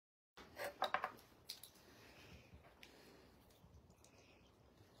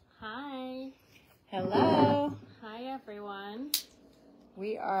Hello. Hi, everyone.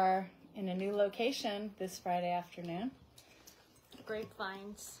 We are in a new location this Friday afternoon.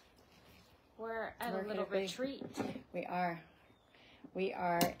 Grapevines. We're at a little retreat. We are. We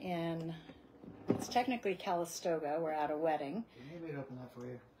are in, it's technically Calistoga. We're at a wedding. You need me to open that for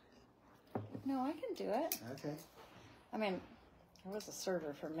you? No, I can do it. Okay. I mean, I was a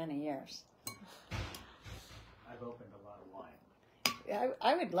server for many years. I've opened a lot of wine.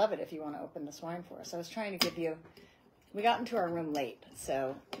 I would love it if you want to open this wine for us. I was trying to give you, we got into our room late,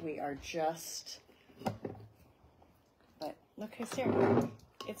 so we are just, but look who's here.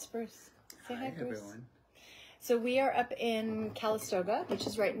 It's Bruce. Say hi, Bruce. Everyone. So we are up in Calistoga, which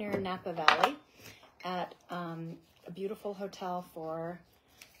is right near Napa Valley, at a beautiful hotel for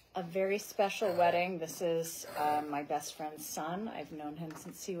a very special wedding. This is my best friend's son. I've known him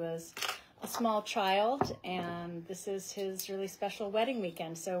since he was a small child, and this is his really special wedding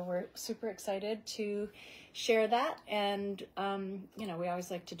weekend. So we're super excited to share that. And, you know, we always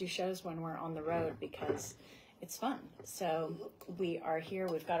like to do shows when we're on the road because it's fun. So we are here.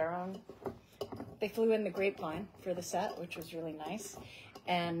 We've got our own, they flew in the Grapevine for the set, which was really nice.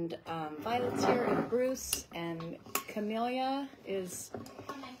 And Violet's here, and Bruce, and Camelia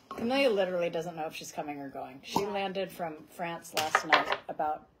literally doesn't know if she's coming or going. She landed from France last night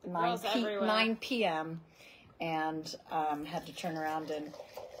about 9 p.m. and had to turn around and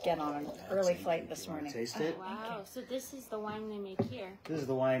get on an early flight this morning. Taste it? Wow. So this is the wine they make here. This is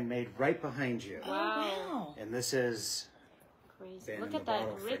the wine made right behind you. Wow. And this is Crazy. been Look in the at that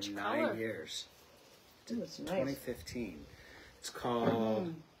bottle rich for color. 9 years. It's nice. 2015. It's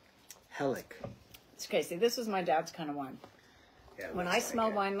called Helic. It's okay. See, this is my dad's kind of wine. Yeah, it When looks I smell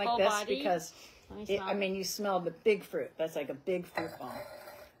it. wine like Full this, body? because Smell I mean, you smell the big fruit. That's like a big fruit bomb.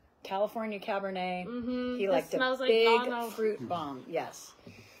 California Cabernet. He This liked a smells like big Bono. fruit bomb. Yes.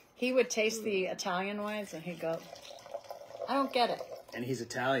 He would taste the Italian wines and he'd go, I don't get it. And he's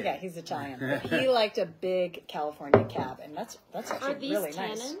Italian. Yeah, he's Italian. But he liked a big California Cab, and that's Are actually these really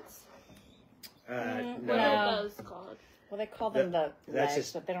tannins? nice. What No. are those called? Well, they call them the that's legs,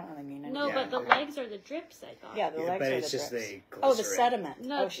 just- but they don't really mean anything. No, Yeah. but the legs are the drips, I thought. Yeah, the Yeah, legs but are it's the just drips. the Oh, the glycerin. sediment.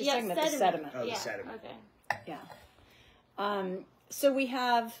 No, Oh, she's yeah, talking about the sediment. Oh, the yeah. sediment. Okay. Yeah. So we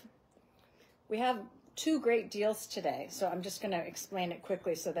have two great deals today. So I'm just going to explain it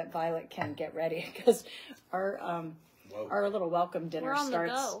quickly so that Violet can get ready because our little welcome dinner We're on the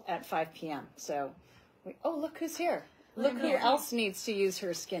starts go. at 5 p.m. So, look who's here. Look who else needs to use her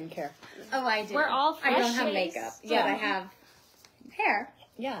skincare. Oh, I do. We're all I don't fresh have faced. makeup, but Yeah. I have hair.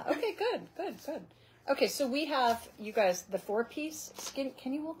 Yeah. Okay. Good. Okay. So we have, you guys, the 4-piece skin.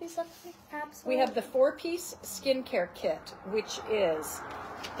 Can you hold these up for me? Absolutely. We have the 4-piece skincare kit, which is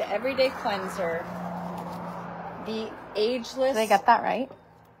the Everyday Cleanser, the Ageless. Did I get that right?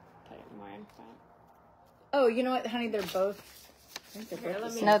 Put it more in front. Oh, you know what, honey? They're both. I think they're Here, both let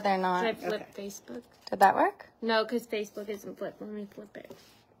the me- same. No, they're Should not. I flip Facebook? Did that work? No, because Facebook isn't flipped. Let me flip it.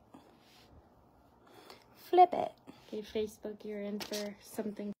 Flip it. Okay, Facebook, you're in for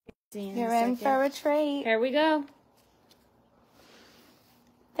something crazy in You're a in second. for a treat. Here we go.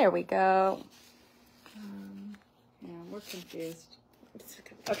 There we go. Yeah, we're confused.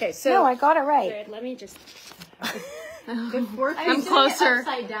 Okay, so No, I got it right. Good, let me just... the 4-piece. I'm closer.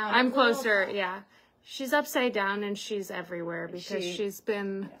 Upside down. I'm closer, yeah. She's upside down and she's everywhere because she's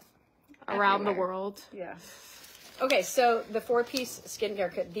been around the world. Yeah. Okay, so the 4-piece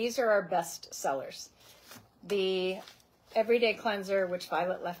skincare kit. These are our best sellers. The Everyday Cleanser, which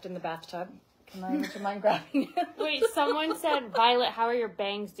Violet left in the bathtub. Would you mind grabbing it? Wait, someone said, Violet, how are your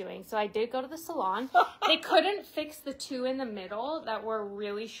bangs doing? So I did go to the salon. They couldn't fix the two in the middle that were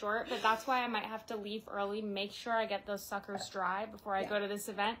really short, but that's why I might have to leave early, make sure I get those suckers dry before I go to this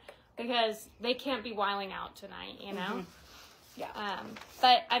event, because they can't be whiling out tonight, you know? Yeah.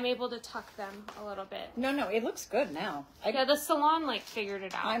 But I'm able to tuck them a little bit. No, it looks good now. Yeah, the salon, figured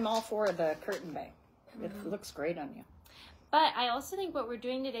it out. I'm all for the curtain bang. It looks great on you. But I also think what we're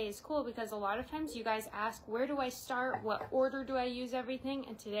doing today is cool because a lot of times you guys ask, where do I start? What order do I use everything?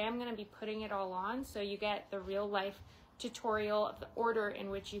 And today I'm going to be putting it all on so you get the real life tutorial of the order in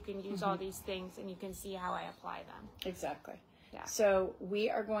which you can use all these things and you can see how I apply them. Exactly. Yeah. So we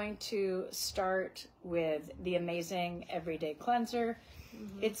are going to start with the amazing Everyday Cleanser.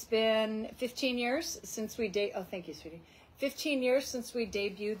 It's been 15 years since we oh, thank you, sweetie. 15 years since we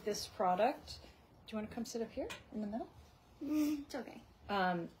debuted this product. Do you want to come sit up here in the middle? It's okay.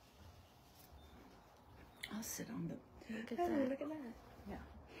 I'll sit on the. Look at that. Look at that. Yeah.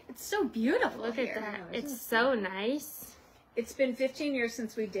 It's so beautiful. Look here. at that. It's so nice. It's been 15 years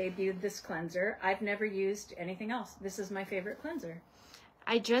since we debuted this cleanser. I've never used anything else. This is my favorite cleanser.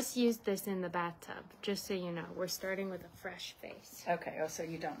 I just used this in the bathtub, just so you know. We're starting with a fresh face. Okay, oh, so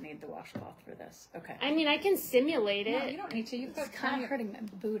you don't need the washcloth for this. Okay. I mean, I can simulate No, it. you don't need to. You've got It's kind of hurting my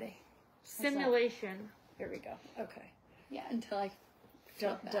booty. Simulation. Here we go. Okay. Yeah, until I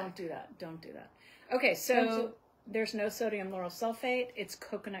Don't do that. Don't do that. Okay, so there's no sodium lauryl sulfate. It's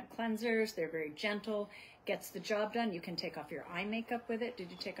coconut cleansers. They're very gentle. Gets the job done. You can take off your eye makeup with it.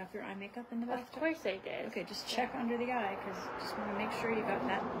 Did you take off your eye makeup in the bathtub? Of course I did. Okay, just check under the eye because just want to make sure you got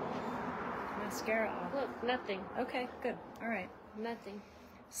that mascara off. Look, nothing. Okay, good. All right. Nothing.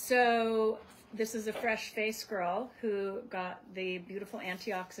 So this is a fresh face girl who got the beautiful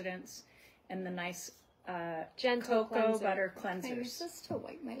antioxidants and the nice Gentle cocoa cleanser. butter I cleansers. use this to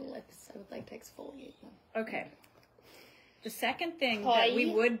wipe my lips. I would like to exfoliate them. Okay. The second thing Pie. that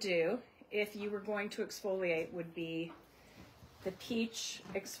we would do if you were going to exfoliate would be the peach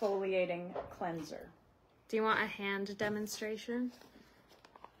exfoliating cleanser. Do you want a hand demonstration?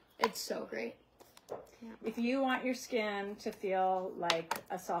 It's so great. If you want your skin to feel like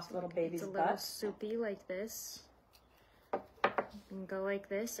a soft little baby's It's a little butt, soupy like this. And go like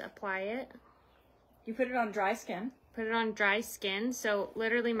this, apply it. you put it on dry skin. Put it on dry skin. So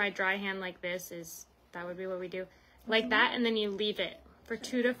literally my dry hand like this that would be what we do. Like that, and then you leave it for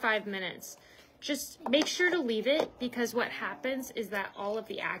 2 to 5 minutes. Just make sure to leave it because what happens is that all of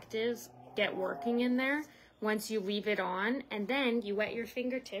the actives get working in there once you leave it on, and then you wet your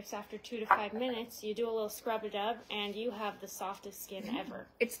fingertips after 2 to 5 minutes. You do a little scrub-a-dub, and you have the softest skin ever.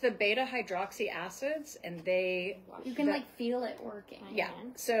 It's the beta hydroxy acids, and You can like feel it working. yeah.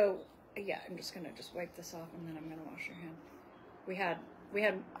 So yeah, I'm just gonna wipe this off, and then I'm gonna wash your hand. We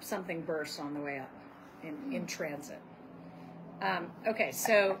had something burst on the way up in transit. Okay,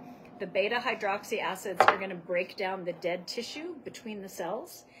 so the beta hydroxy acids are going to break down the dead tissue between the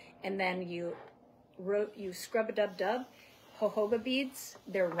cells, and then you scrub-a-dub-dub. Jojoba beads,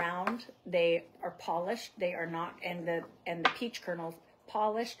 they're round, they are polished, they are not, and the peach kernels,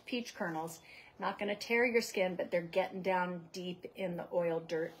 polished peach kernels, not going to tear your skin, but they're getting down deep in the oil,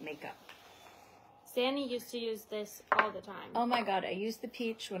 dirt, makeup. Sandy used to use this all the time. Oh my God, I used the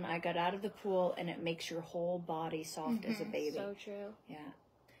peach when I got out of the pool, and it makes your whole body soft as a baby. So true. Yeah.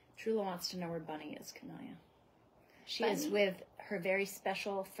 Trula wants to know where Bunny is, Kanaya. She Bunny? is with her very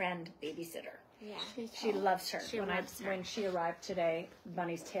special friend, babysitter. Yeah. She loves her. She loves her. When she arrived today,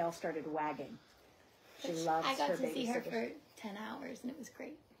 Bunny's tail started wagging. She loves I got her to see her babysitter. for 10 hours, and it was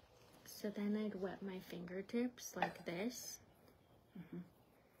great. So then I'd wet my fingertips like this.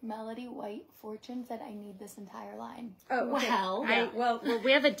 Melody White Fortune said, I need this entire line. Oh, okay. Well, Yeah, well,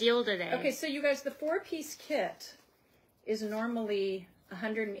 We have a deal today. okay, so you guys, the 4-piece kit is normally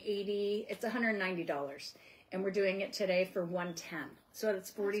 $180. It's $190, and we're doing it today for $110. So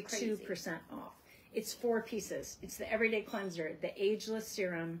that's 42% off. It's 4 pieces. It's the everyday cleanser, the ageless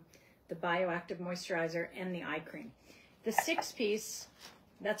serum, the bioactive moisturizer, and the eye cream. The 6-piece,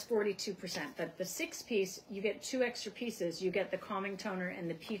 that's 42%. But the 6-piece, you get 2 extra pieces. You get the calming toner and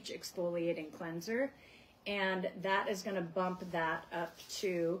the peach exfoliating cleanser, and that is going to bump that up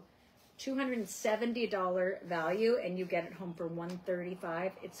to $270 value, and you get it home for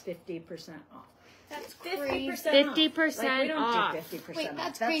 $135. It's 50% off. that's 50% crazy. 50% Like, we don't off. do 50% Wait, off.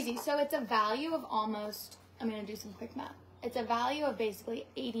 that's crazy. So it's a value of almost, I'm going to do some quick math. It's a value of basically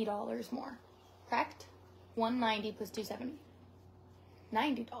 $80 more, correct? 190 plus 270.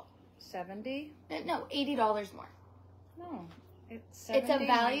 $90. 70? No, $80 more. No, it's It's a 70.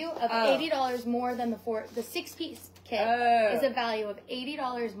 value of $80 more than the 6-piece kit is a value of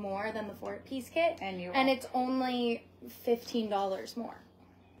 $80 more than the 4-piece kit, And it's only $15 more.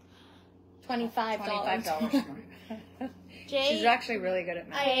 $25. $25 more. Jay, She's actually really good at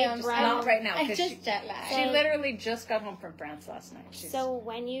math. I am. Not right now, I because just jet lagged. she literally just got home from France last night. so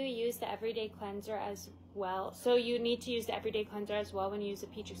when you use the everyday cleanser as well, so you need to use the everyday cleanser as well when you use the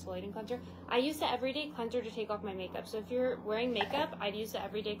peach exfoliating cleanser. I use the everyday cleanser to take off my makeup. So if you're wearing makeup, I'd use the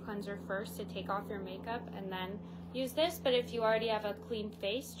everyday cleanser first to take off your makeup and then use this. But if you already have a clean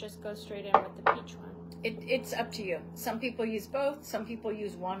face, just go straight in with the peach one. It's up to you. Some people use both. Some people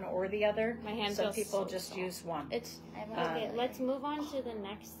use one or the other. My hand Some feels people so just soft. use one. Okay, let's move on to the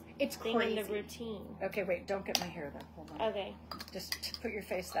next It's thing in the crazy. routine. Okay, wait, don't get my hair then. Hold on. Okay, Just put your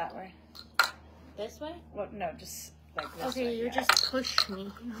face that way. this way? Well, no, just like this Okay, way. you yeah. just push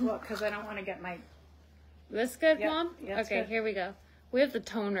me. Well, because I don't want to get my This good, Yep, Mom? yeah, it's Okay, good. here we go. We have the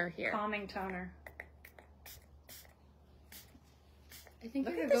toner here. calming toner. I think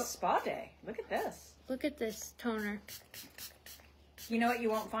Look you're at going this spa day. Look at this. Look at this toner. You know what you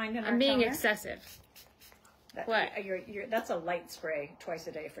won't find in our I'm being toner? excessive. That- What? That's a light spray twice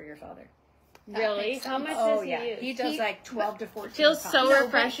a day for your father. Really? makes How sense. much Oh does he yeah, use? he does like 12 to 14 feels pounds. so No, but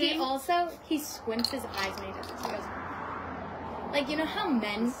refreshing. he squints his eyes when he does this. He goes, like, you know how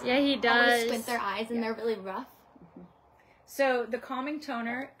men Yeah, he always does. squint their eyes and they're really rough? So the calming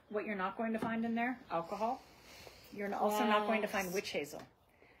toner, what you're not going to find in there, alcohol. You're also not going to find Yes. witch hazel.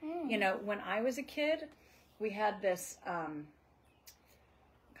 You know, when I was a kid, we had this, God,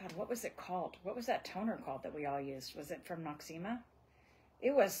 what was it called? What was that toner called that we all used? Was it from Noxema?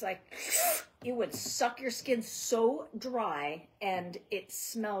 It was like, it would suck your skin so dry and it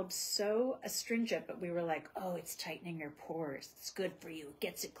smelled so astringent, but we were like, oh, it's tightening your pores. It's good for you. It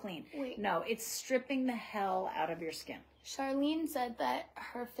gets it clean. Wait. No, it's stripping the hell out of your skin. Charlene said that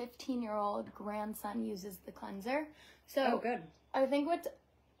her 15-year-old grandson uses the cleanser. So Oh, good. I think what's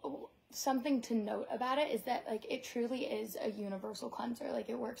something to note about it is that, like, it truly is a universal cleanser. Like,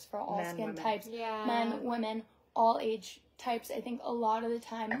 it works for all Men, skin women. types, Yeah. men, women, all age types. I think a lot of the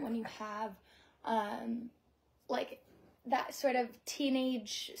time when you have like that sort of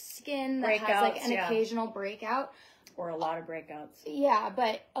teenage skin that has like Breakouts, an yeah. occasional breakout, Or a lot of breakouts. yeah,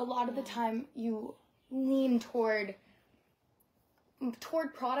 but a lot of the time you lean toward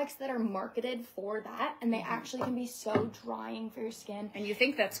products that are marketed for that, and they actually can be so drying for your skin. And you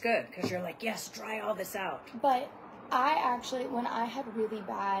think that's good because you're like, yes, dry all this out. But I actually, when I had really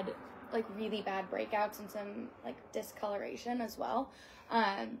bad breakouts and some like discoloration as well,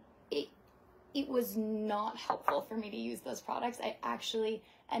 it was not helpful for me to use those products. I actually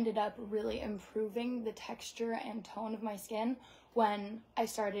ended up really improving the texture and tone of my skin when I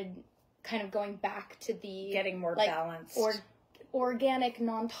started kind of going back to the Getting more like, balanced. organic,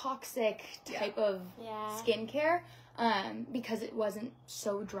 non-toxic type of Yeah. skincare, because it wasn't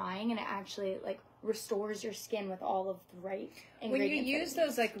so drying, and it actually like restores your skin with all of the right When you ingredients. that use it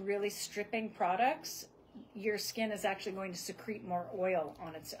those needs. like really stripping products, your skin is actually going to secrete more oil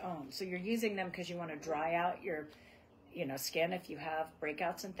on its own. So you're using them because you want to dry out your, skin if you have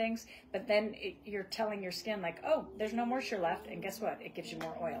breakouts and things. But then you're telling your skin like, oh, there's no moisture left, and guess what? It gives you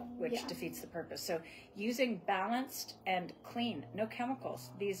more oil, which Yeah. defeats the purpose. So using balanced and clean, no chemicals.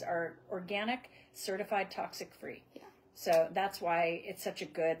 These are organic, certified, toxic-free. Yeah. So that's why it's such a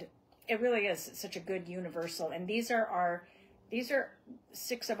good. It really is such a good universal. And these are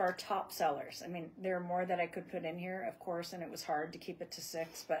 6 of our top sellers. I mean, there are more that I could put in here, of course, and it was hard to keep it to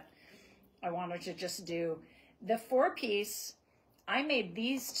 6, but I wanted to just do the 4-piece. I made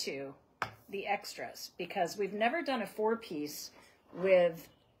these 2 the extras because we've never done a 4-piece with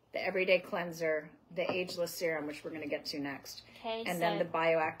the Everyday Cleanser, the Ageless Serum, which we're going to get to next, Kay and then the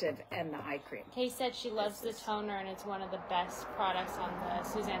Bioactive and the eye cream. Kay said she loves the toner and it's one of the best products on the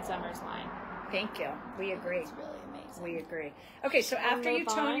Suzanne Somers line. Thank you. We agree. It's really amazing. We agree. Okay, so after you move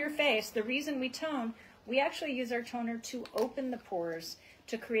tone on? your face, the reason we tone, we actually use our toner to open the pores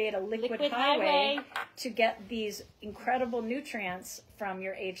to create a liquid highway to get these incredible nutrients from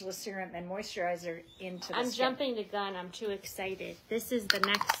your Ageless Serum and moisturizer into the I'm skin. jumping the gun. I'm too excited. This is the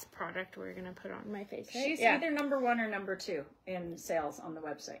next product we're going to put on my face. Right? She's either number 1 or number 2 in sales on the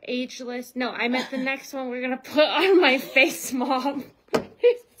website. Ageless. No, I meant the next one we're going to put on my face, Mom.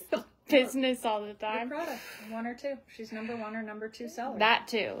 Business all the Good time. product, 1 or 2. She's number 1 or number 2 seller. That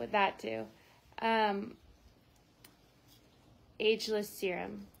too. Ageless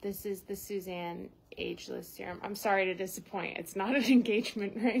Serum. This is the Suzanne Ageless Serum. I'm sorry to disappoint. It's not an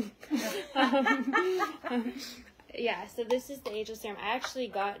engagement ring. Yeah, so this is the Ageless Serum. I actually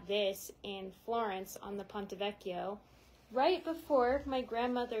got this in Florence on the Ponte Vecchio right before my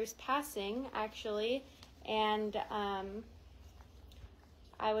grandmother's passing, actually. And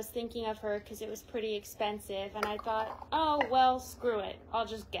I was thinking of her because it was pretty expensive. And I thought, oh, well, screw it. I'll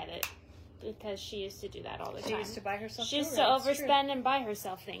just get it. Because she used to do that all the time. She used to buy herself She used to jewelry, that's overspend and buy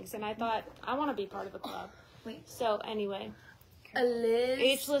herself things. And I thought, I want to be part of a club. Wait. So anyway, Eliz,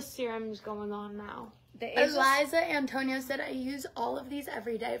 Ageless Serum's going on now. The Ageless Eliza Antonio said, I use all of these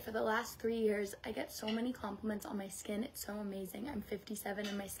every day for the last 3 years. I get so many compliments on my skin. It's so amazing. I'm 57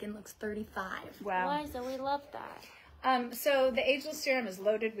 and my skin looks 35. Wow. Liza, we love that. So the Ageless Serum is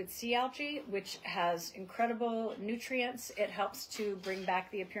loaded with sea algae, which has incredible nutrients. It helps to bring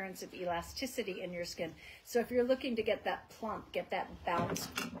back the appearance of elasticity in your skin. So if you're looking to get that plump, get that bounce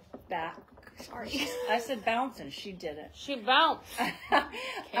back. Sorry, I said bounce and she did it. She bounced.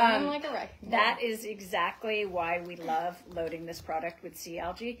 I'm like a wreck. That is exactly why we love loading this product with sea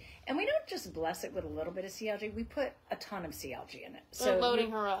algae. And we don't just bless it with a little bit of sea algae. We put a ton of sea algae in it. They're loading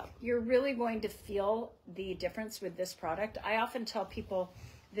her up. You're really going to feel the difference with this product. I often tell people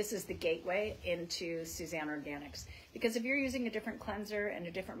this is the gateway into Suzanne Organics. Because if you're using a different cleanser and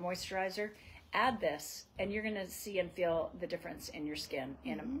a different moisturizer, add this, and you're going to see and feel the difference in your skin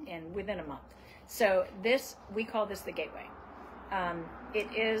in within a month. So this, we call this the gateway. It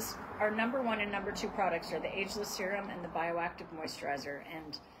is our number 1 and number 2 products are the Ageless Serum and the Bioactive Moisturizer.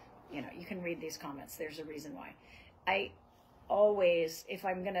 And, you know, you can read these comments. There's a reason why. I always, if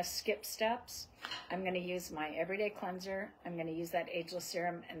I'm going to skip steps, I'm going to use my Everyday Cleanser. I'm going to use that Ageless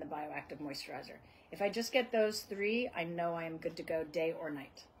Serum and the Bioactive Moisturizer. If I just get those 3, I know I am good to go day or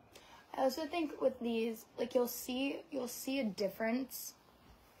night. I also think with these, like you'll see a difference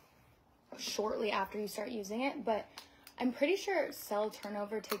shortly after you start using it, but I'm pretty sure cell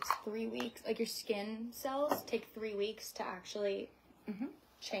turnover takes 3 weeks. Like your skin cells take 3 weeks to actually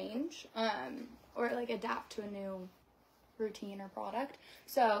change, or like adapt to a new routine or product.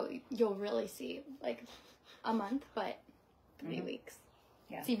 So you'll really see like a month, but 3 weeks.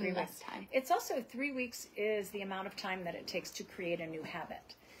 Yeah, it's even 3 less weeks. time. It's also 3 weeks is the amount of time that it takes to create a new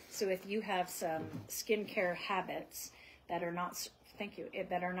habit. So if you have some skincare habits that are not,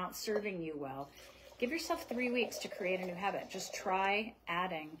 that are not serving you well, give yourself 3 weeks to create a new habit. Just try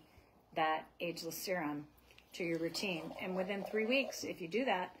adding that Ageless Serum to your routine. And within 3 weeks, if you do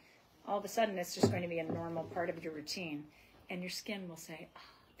that, all of a sudden it's just going to be a normal part of your routine. And your skin will say, oh,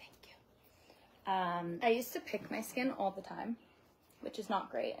 thank you. I used to pick my skin all the time, which is not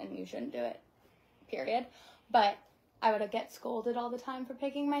great, and you shouldn't do it, period. But I would get scolded all the time for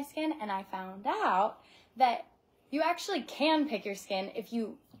picking my skin, and I found out that you actually can pick your skin if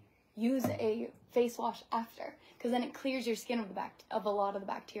you use a face wash after, because then it clears your skin of a lot of the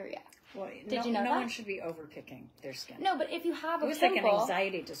bacteria. Well, Did you know no that? one should be over picking their skin. No, but if you have a It was pimple, like an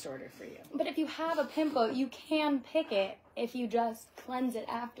anxiety disorder for you. but if you have a pimple, you can pick it if you just cleanse it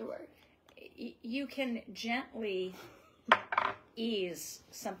afterward. You can gently ease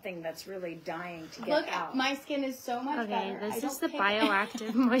something that's really dying to get Look, out. my skin is so much better. I this don't is the pick it.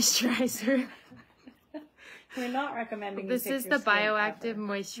 Bioactive Moisturizer. We're not recommending you This pick is your the skin Bioactive ever.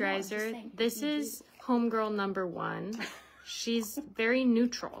 Moisturizer. saying, This is homegirl number 1. She's very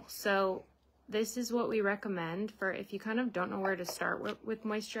neutral. So this is what we recommend for if you kind of don't know where to start with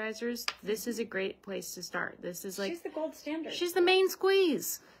moisturizers. This is a great place to start. This is like, She's the gold standard. she's the main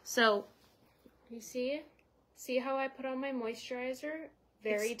squeeze. So you see how I put on my moisturizer?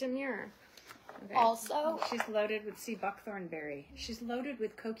 Very demure. Okay. Also, She's loaded with sea buckthorn berry. She's loaded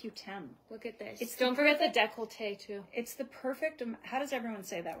with CoQ10. Look at this. It's Don't the forget the décolleté too. It's the perfect. How does everyone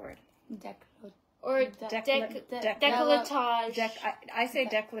say that word? Or Décolletage. I say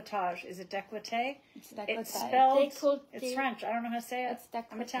décolletage. Is it décolleté? It's décolleté. It's spelled. Décolleté. It's French. I don't know how to say it. It's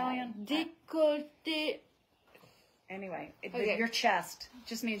décolleté. I'm Italian. Décolleté. Anyway, Okay. your chest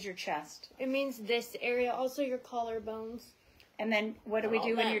just means your chest. It means this area, also your collarbones. And then what do we All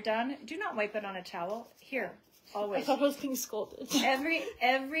do when that. you're done? Do not wipe it on a towel. Here, I always. thought I was being scolded.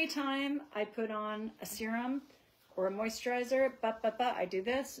 Every time I put on a serum or a moisturizer, I do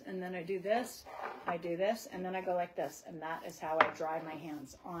this, and then I do this, and then I go like this, and that is how I dry my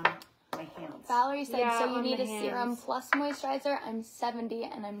hands on my hands. Valerie said, Yeah, so you on need the a serum hands. plus moisturizer. I'm 70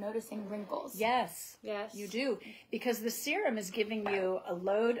 and I'm noticing wrinkles. Yes. Yes. You do. Because the serum is giving you a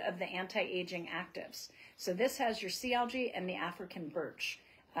load of the anti-aging actives. So this has your sea algae and the African birch.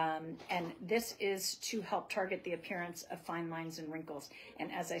 And this is to help target the appearance of fine lines and wrinkles.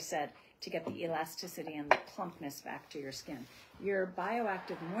 And as I said, to get the elasticity and the plumpness back to your skin. Your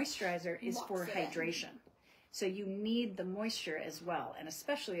bioactive moisturizer is for hydration. So you need the moisture as well. And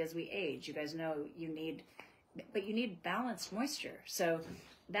especially as we age, you guys know you need balanced moisture. So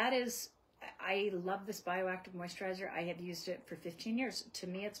that is, I love this bioactive moisturizer. I have used it for 15 years. To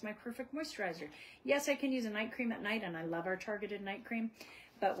me, it's my perfect moisturizer. Yes, I can use a night cream at night, and I love our targeted night cream.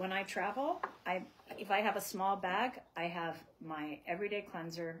 But when I travel, if I have a small bag, I have my Everyday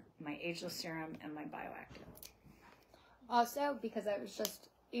Cleanser, my Ageless Serum, and my bioactive. Also, because I was just,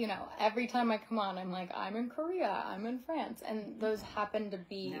 every time I come on, I'm like, I'm in Korea, I'm in France. And those happen to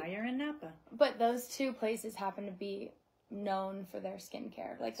be... Now you're in Napa. But those two places happen to be known for their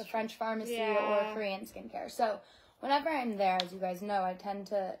skincare, like the French pharmacy Yeah. or Korean skincare. So whenever I'm there, as you guys know, I tend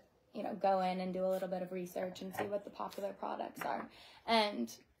to, go in and do a little bit of research and see what the popular products are.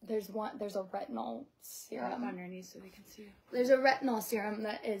 And there's a retinol serum. On your knees so they can see you. There's a retinol serum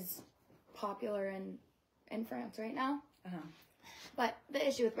that is popular in France right now. Uh-huh. But the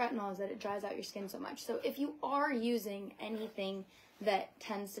issue with retinol is that it dries out your skin so much. So if you are using anything that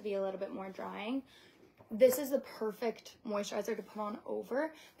tends to be a little bit more drying, this is the perfect moisturizer to put on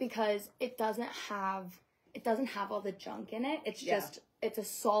over because it doesn't have all the junk in it. It's it's a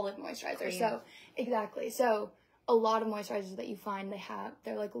solid moisturizer. Cream. So exactly. So a lot of moisturizers that you find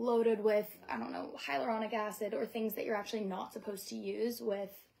they're like loaded with, I don't know, hyaluronic acid or things that you're actually not supposed to use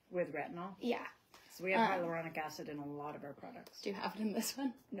with with retinol. Yeah. So we have hyaluronic acid in a lot of our products. Do you have it in this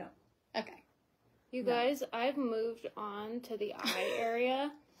one? No. Okay. You guys, I've moved on to the eye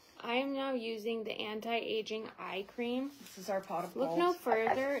area. I am now using the anti-aging eye cream. This is our pot of Look gold. no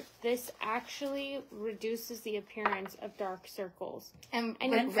further. This actually reduces the appearance of dark circles. And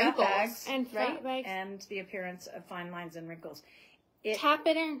And like fat wrinkles. bags, And fat bags. and the appearance of fine lines and wrinkles. Tap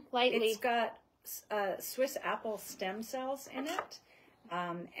it in lightly. It's got Swiss apple stem cells in it,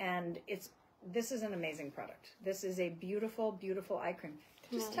 and this is an amazing product. This is a beautiful, beautiful eye cream.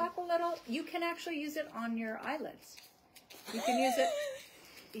 Just tap a little. You can actually use it on your eyelids. You can use it.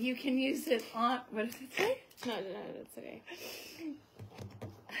 You can use it on. What does it say? No, that's okay.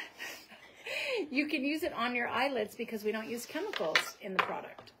 You can use it on your eyelids because we don't use chemicals in the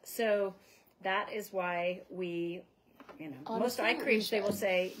product. So that is why we, most Honestly, eye we creams they will should.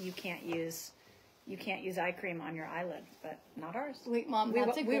 say you can't use eye cream on your eyelid, but not ours. Wait, Mom, we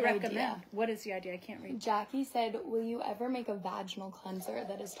that's a good recommend. idea. What is the idea? I can't read. Jackie said, will you ever make a vaginal cleanser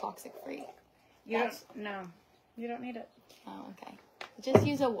that is toxic free? You don't need it. Oh, okay. Just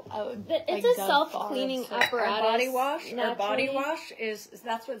use It's a self-cleaning apparatus. Our body wash. Our body naturally. wash is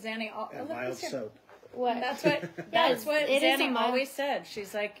that's what Zanny. And mild soap. What? That's what it is a Zanny mild- always said.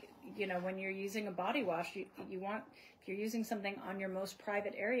 She's like, when you're using a body wash, you want, if you're using something on your most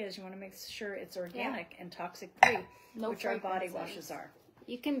private areas, you want to make sure it's organic and toxic free, No which our body fragrances. washes are.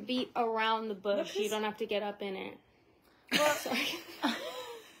 You can beat around the bush. Look, You don't have to get up in it. Well, Sorry. I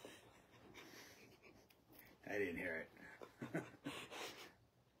didn't hear it.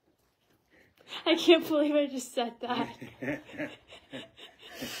 I can't believe I just said that.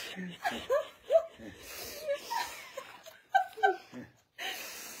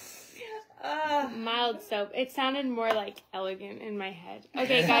 Mild soap. It sounded more like elegant in my head.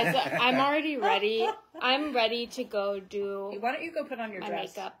 Okay, guys, I'm already ready. I'm ready to go do why don't you go put on your my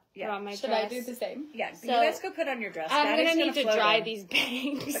dress? makeup. Yeah. Put on my Should dress. I do the same? Yeah, So- you guys go put on your dress. I'm Daddy's gonna need to float dry in. these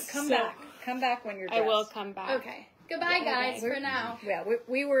bangs. But come so back. Come back when you're dressed. I will come back. Okay. Goodbye, guys, We're- for now. Yeah,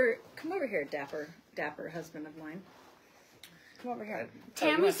 we were. Come over here, dapper husband of mine. Come over here. You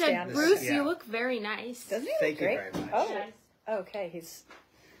Tammy wanna said, stand? "Bruce, Yeah. you look very nice." Doesn't he Thank look you great? very much. Oh, Yes. okay. He's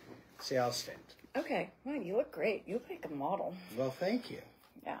See, I'll stand. okay. Well, you look great. You look like a model. Well, thank you.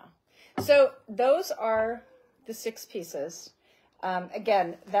 Yeah. So those are the 6 pieces.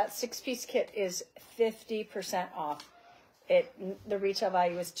 Again, that 6-piece kit is 50% off. The retail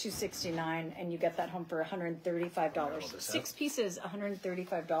value is $269, and you get that home for $135. 6 pieces,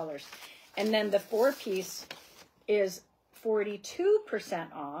 $135, and then the 4-piece is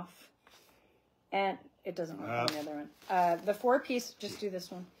 42% off, and it doesn't work on the other one. The 4-piece, just do this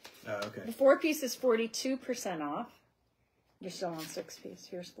one. Oh, okay. The 4-piece is 42% off. You're still on 6-piece.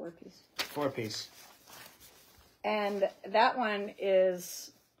 Here's 4-piece. 4-piece. And that one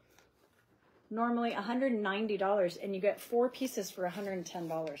is normally $190, and you get 4 pieces for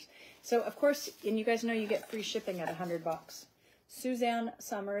 $110. So, of course, and you guys know you get free shipping at $100.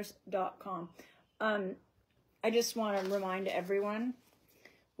 SuzanneSomers.com. I just want to remind everyone,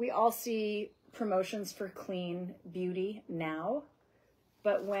 we all see promotions for clean beauty now,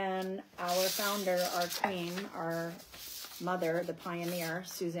 but when our founder, our queen, our mother, the pioneer,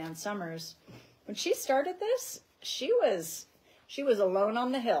 Suzanne Somers, when she started this, she was alone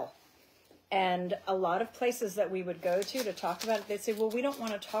on the hill. And a lot of places that we would go to talk about it, they'd say, well, we don't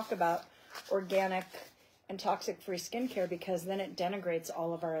want to talk about organic and toxic-free skincare because then it denigrates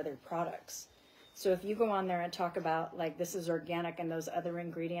all of our other products. So if you go on there and talk about, like, this is organic and those other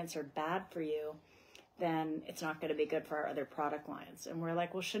ingredients are bad for you, then it's not going to be good for our other product lines. And we're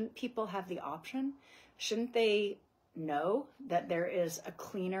like, well, shouldn't people have the option? Shouldn't they know that there is a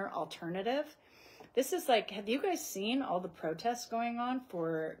cleaner alternative? This is like, have you guys seen all the protests going on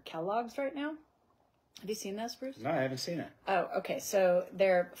for Kellogg's right now? Have you seen this, Bruce? No, I haven't seen it. Oh, okay. So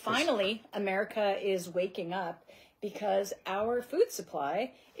they're finally, America is waking up because our food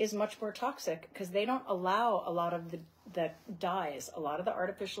supply is much more toxic because they don't allow a lot of the dyes, a lot of the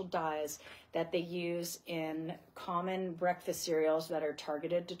artificial dyes that they use in common breakfast cereals that are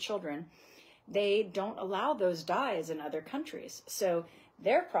targeted to children. They don't allow those dyes in other countries. So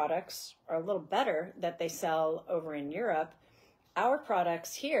their products are a little better that they sell over in Europe. Our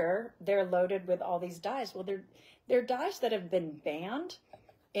products here, they're loaded with all these dyes. Well, they're dyes that have been banned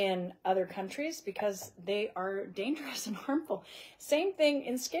in other countries because they are dangerous and harmful. Same thing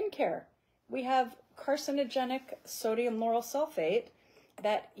in skincare. We have carcinogenic sodium lauryl sulfate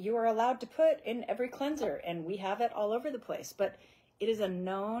that you are allowed to put in every cleanser, and we have it all over the place. But it is a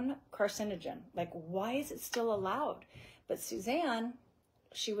known carcinogen. Like, why is it still allowed? But Suzanne,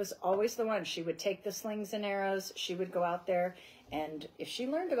 she was always the one. She would take the slings and arrows. She would go out there And if she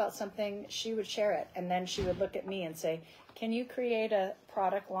learned about something, she would share it. And then she would look at me and say, can you create a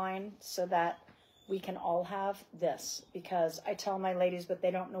product line so that we can all have this? Because I tell my ladies, but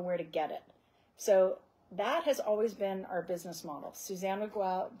they don't know where to get it. So that has always been our business model. Suzanne would go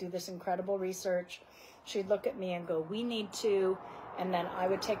out, do this incredible research. She'd look at me and go, we need to. And then I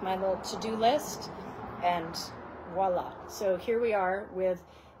would take my little to-do list and voila. So here we are with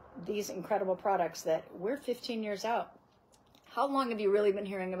these incredible products that we're 15 years out. How long have you really been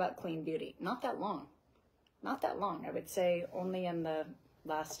hearing about clean beauty? Not that long. Not that long. I would say only in the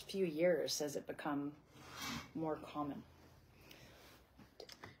last few years has it become more common.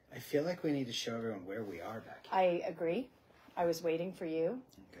 I feel like we need to show everyone where we are back here. I agree. I was waiting for you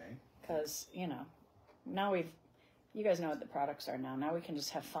Okay. because, you know, now you guys know what the products are now. Now we can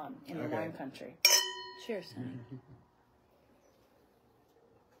just have fun in the Okay. wine country. Cheers, honey.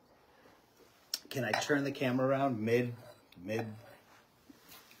 Can I turn the camera around mid?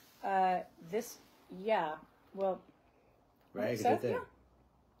 Yeah, well, Right, so, good there. yeah.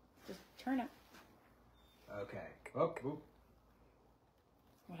 Just turn it. Okay. Oh, ooh.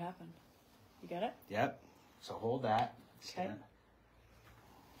 What happened? You got it? Yep. So hold that. Okay.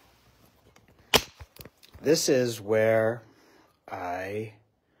 This is where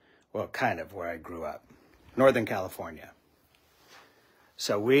kind of where I grew up, Northern California.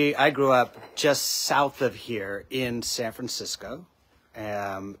 So I grew up just south of here in San Francisco,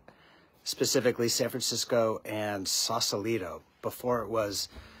 specifically San Francisco and Sausalito, before it was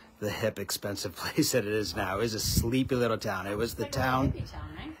the hip, expensive place that it is now. It was a sleepy little town. It was the town. Hippie town,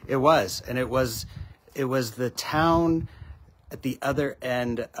 right? It was, and it was the town at the other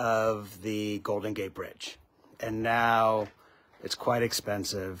end of the Golden Gate Bridge. And now it's quite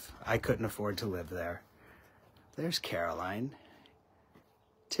expensive. I couldn't afford to live there. There's Caroline.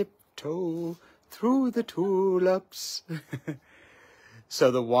 Tiptoe through the tulips.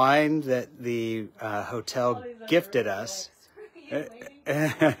 So the wine that the hotel gifted us.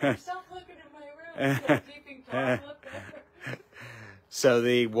 So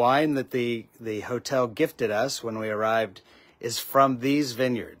the wine that the hotel gifted us when we arrived is from these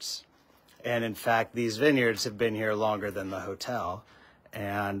vineyards. And in fact, these vineyards have been here longer than the hotel.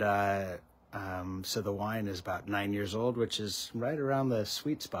 And so the wine is about 9 years old, which is right around the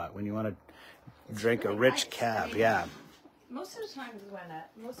sweet spot when you want to drink really a rich nice. cab. I mean, Yeah. Most of the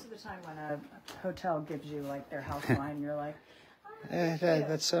time when a hotel gives you like their house wine, you're like,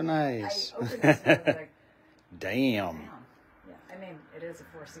 That's so nice. I opened this and I was like, Damn. damn. Yeah, I mean, it is a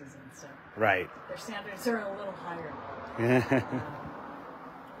Four Seasons, so Right. their standards are a little higher.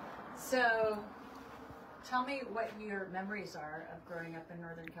 So, tell me what your memories are of growing up in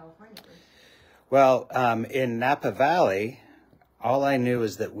Northern California. Well, in Napa Valley, all I knew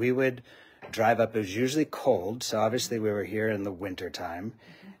is that we would drive up. It was usually cold, so obviously we were here in the winter time.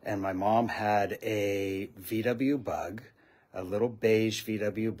 And my mom had a VW Bug, a little beige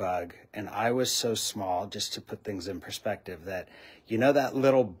VW Bug. And I was so small, just to put things in perspective, that you know that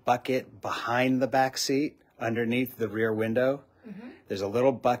little bucket behind the back seat, underneath the rear window? Mm-hmm. There's a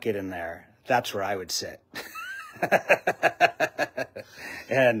little bucket in there. That's where I would sit.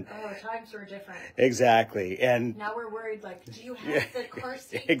 And times were different. exactly. And Now we're worried, like, do you have the car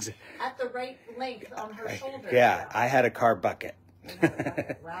seat at the right length on her shoulder? yeah, I had a car bucket.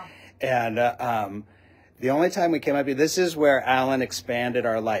 Wow. And the only time we came up here, this is where Alan expanded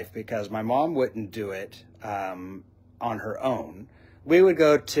our life, because my mom wouldn't do it on her own. We would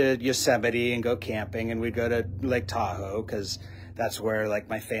go to Yosemite and go camping, and we'd go to Lake Tahoe, because that's where like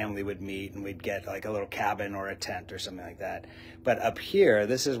my family would meet, and we'd get like a little cabin or a tent or something like that. But up here,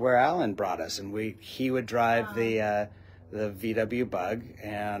 this is where Alan brought us, and he would drive the VW Bug,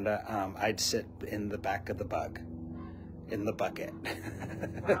 and I'd sit in the back of the Bug, in the bucket.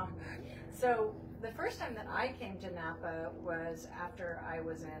 Wow. So the first time that I came to Napa was after I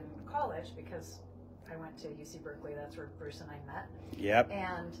was in college, because I went to UC Berkeley. That's where Bruce and I met. Yep.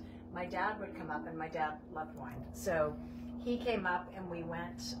 And my dad would come up, and my dad loved wine. So he came up and we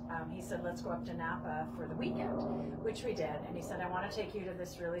went, he said, let's go up to Napa for the weekend, which we did. And he said, I want to take you to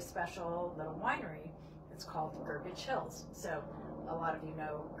this really special little winery. It's called Gurgage Hills. So a lot of you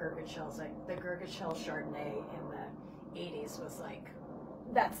know Gurgage Hills. Like the Gurgage Hills Chardonnay in the 80s was like,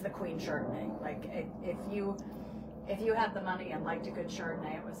 that's the queen Chardonnay. Like if you had the money and liked a good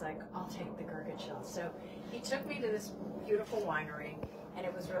Chardonnay, it was like, I'll take the Gurgage Hills. So he took me to this beautiful winery, and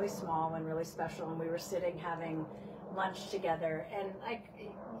it was really small and really special. And we were sitting having lunch together, and I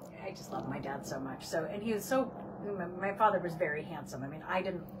just love my dad so much. So, and he was my father was very handsome. I mean, I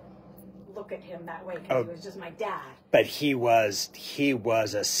didn't look at him that way because he was just my dad. But he was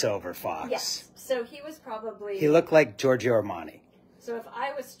a silver fox. Yes. So he was probably... He looked like Giorgio Armani. So if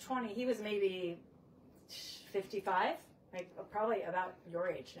I was 20, he was maybe 55, like probably about your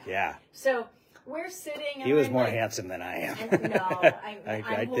age now. Yeah. So we're sitting. And He was I'm more like, handsome than I am.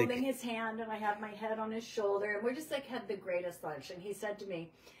 I'm holding his hand and I have my head on his shoulder, and we're just like had the greatest lunch. And he said to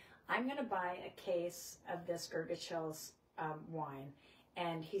me, "I'm going to buy a case of this Gurgit Hills wine."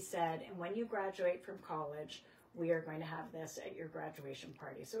 And he said, "And when you graduate from college, we are going to have this at your graduation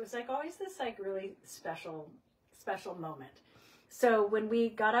party." So it was like always this like really special moment. So when we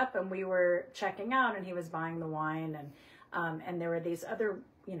got up and we were checking out, and he was buying the wine, and there were these other,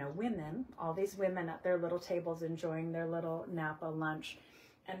 women, all these women at their little tables enjoying their little Napa lunch,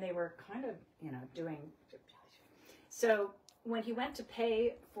 and they were kind of, doing. So when he went to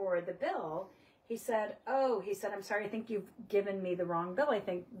pay for the bill, he said, "I'm sorry, I think you've given me the wrong bill. I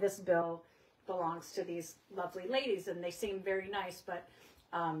think this bill belongs to these lovely ladies, and they seem very nice, but."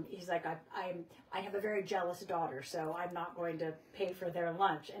 He's like, I have a very jealous daughter, so I'm not going to pay for their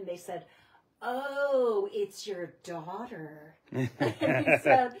lunch. And they said, "Oh, it's your daughter." They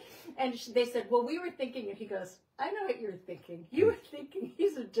said, "Well, we were thinking," and he goes, "I know what you're thinking. You were thinking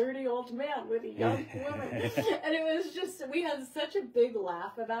he's a dirty old man with a young woman." And it was just, we had such a big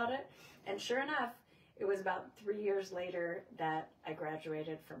laugh about it. And sure enough, it was about 3 years later that I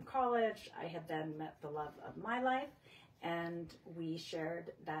graduated from college. I had then met the love of my life. And we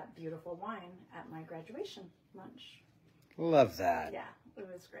shared that beautiful wine at my graduation lunch. Love that. Yeah, it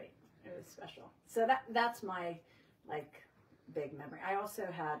was great. It was special. So that's my, big memory. I also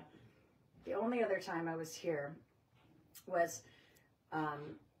had, the only other time I was here was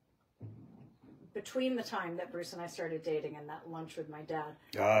between the time that Bruce and I started dating and that lunch with my dad.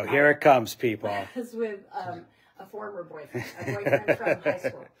 Oh, here it comes, people. I was with a former boyfriend, a boyfriend from high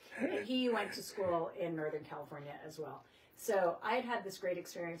school. And he went to school in Northern California as well. So I had this great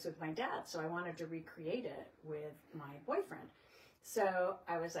experience with my dad, so I wanted to recreate it with my boyfriend. So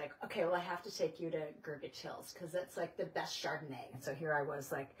I was like, okay, well, I have to take you to Gurgit Hills because that's like the best Chardonnay. And so here I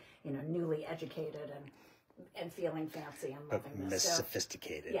was like, newly educated and feeling fancy and loving this.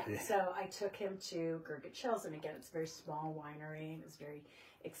 Sophisticated. Yeah, so I took him to Gurgit Hills, and again, it's a very small winery, and it was very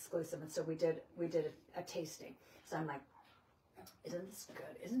exclusive. And so we did a tasting. So I'm like, isn't this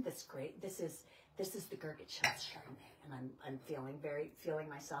good? Isn't this great? This is the Gurgit Hills Chardonnay, and I'm feeling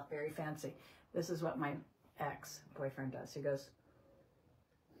myself very fancy. This is what my ex-boyfriend does. He goes,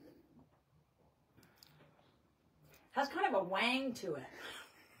 has kind of a wang to it.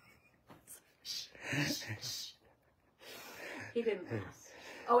 He didn't ask.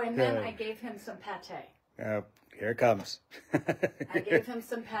 Oh, and then I gave him some pate. Here it comes. I gave him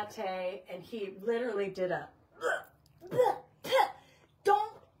some pate, and he literally did a,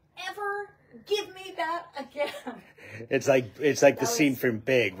 "Don't ever give me that again." It's like the scene from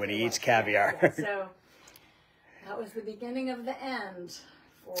Big when he eats caviar. Yeah, so that was the beginning of the end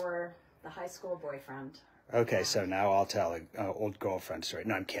for the high school boyfriend. Okay, so now I'll tell an old girlfriend story.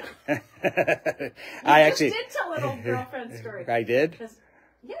 No, I'm kidding. I actually did tell an old girlfriend story. I did?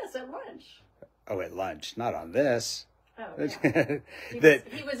 Yes, at lunch. Oh, at lunch, not on this. Oh, yeah.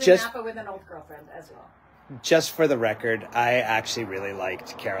 He was in Napa with an old girlfriend as well. Just for the record, I actually really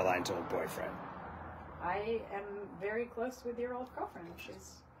liked Caroline's old boyfriend. I am very close with your old girlfriend.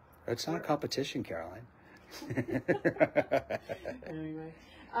 It's not a competition, Caroline. Anyway.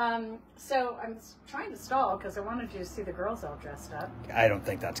 So I'm trying to stall because I wanted you to see the girls all dressed up. I don't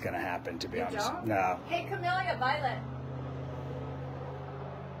think that's going to happen, to be You honest. don't? No. Hey, Camellia, Violet.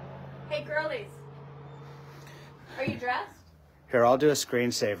 Hey, girlies. Are you dressed? Here, I'll do a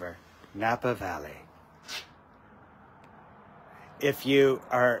screensaver. Napa Valley. If you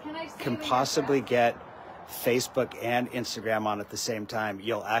can possibly get Facebook and Instagram on at the same time,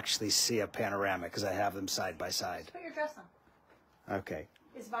 you'll actually see a panorama because I have them side by side. Put your dress on. Okay.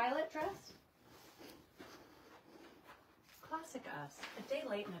 Is Violet dressed? Classic us. A day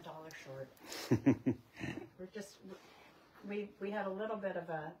late and $1 short. We had a little bit of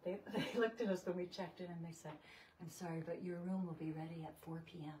a, they looked at us when we checked in and they said, "I'm sorry, but your room will be ready at 4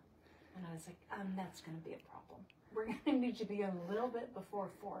 p.m. And I was like, that's going to be a problem. We're going to need you to be a little bit before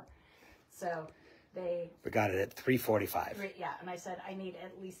 4. So we got it at 3:45. Yeah, and I said, "I need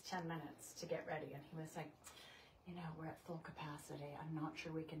at least 10 minutes to get ready." And he was like, "We're at full capacity. I'm not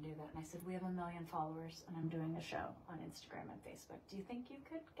sure we can do that." And I said, "We have 1 million followers, and I'm doing a show on Instagram and Facebook. Do you think you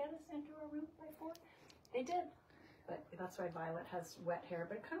could get us into a room by 4? They did. But that's why Violet has wet hair.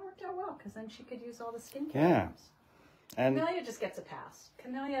 But it kind of worked out well, because then she could use all the skincare. Yeah. And Camellia just gets a pass.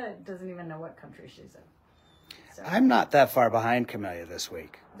 Camellia doesn't even know what country she's in. So I'm not that far behind Camellia this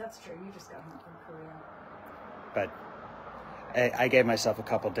week, that's true. You just got home from Korea. but I gave myself a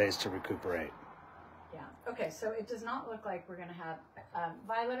couple days to recuperate. Yeah. Okay, so it does not look like we're going to have...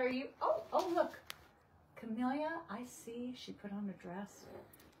 Violet, are you... Oh, look. Camellia, I see. She put on a dress.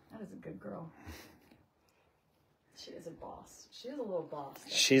 That is a good girl. She is a boss. She is a little boss.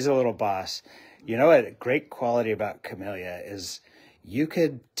 She's a little boss. You know what? A great quality about Camellia is you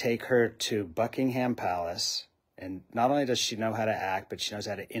could take her to Buckingham Palace, and not only does she know how to act, but she knows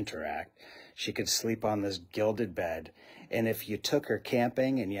how to interact. She could sleep on this gilded bed, and if you took her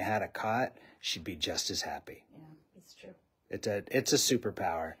camping and you had a cot, she'd be just as happy. Yeah, it's true. It's a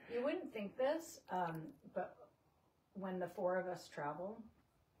superpower. You wouldn't think this, but when the four of us travel,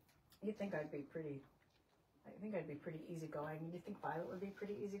 you'd think I'd be pretty... I think I'd be pretty easygoing. You think Violet would be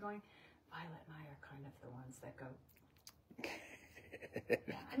pretty easygoing? Violet and I are kind of the ones that go...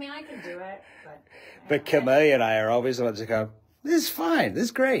 Yeah, I mean, I can do it, but... But Camellia and I are always the ones that go, this is fine, this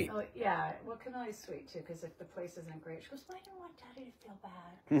is great. Oh, yeah, well, Camellia's sweet, too, because if the place isn't great, she goes, well, I don't want Daddy to feel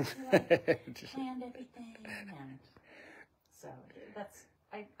bad. You planned everything, and... So, that's...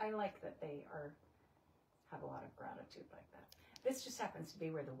 I like that they have a lot of gratitude like that. This just happens to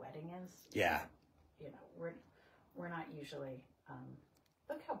be where the wedding is. Yeah. You know, we're not usually,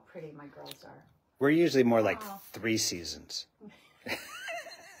 look how pretty my girls are. We're usually more like 3 seasons.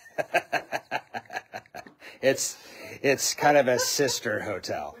 It's kind of a sister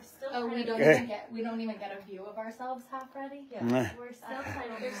hotel. Oh, we don't even get a view of ourselves half ready. Yeah. We're still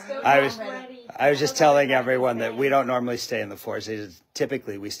kind of I was just telling everyone that we don't normally stay in the 4 seasons.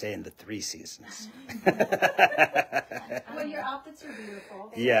 Typically, we stay in the 3 seasons. Well, your outfits are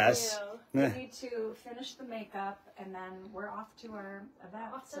beautiful. Yes. We need to finish the makeup, and then we're off to our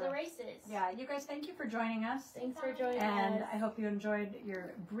event. off to the races. Yeah, you guys, thank you for joining us. Thanks for joining And us. I hope you enjoyed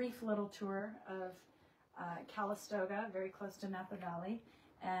your brief little tour of Calistoga, very close to Napa Valley.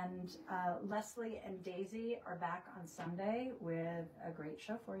 And Leslie and Daisy are back on Sunday with a great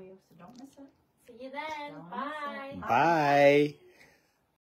show for you, so don't miss it. See you then. Don't miss Bye. it. Bye.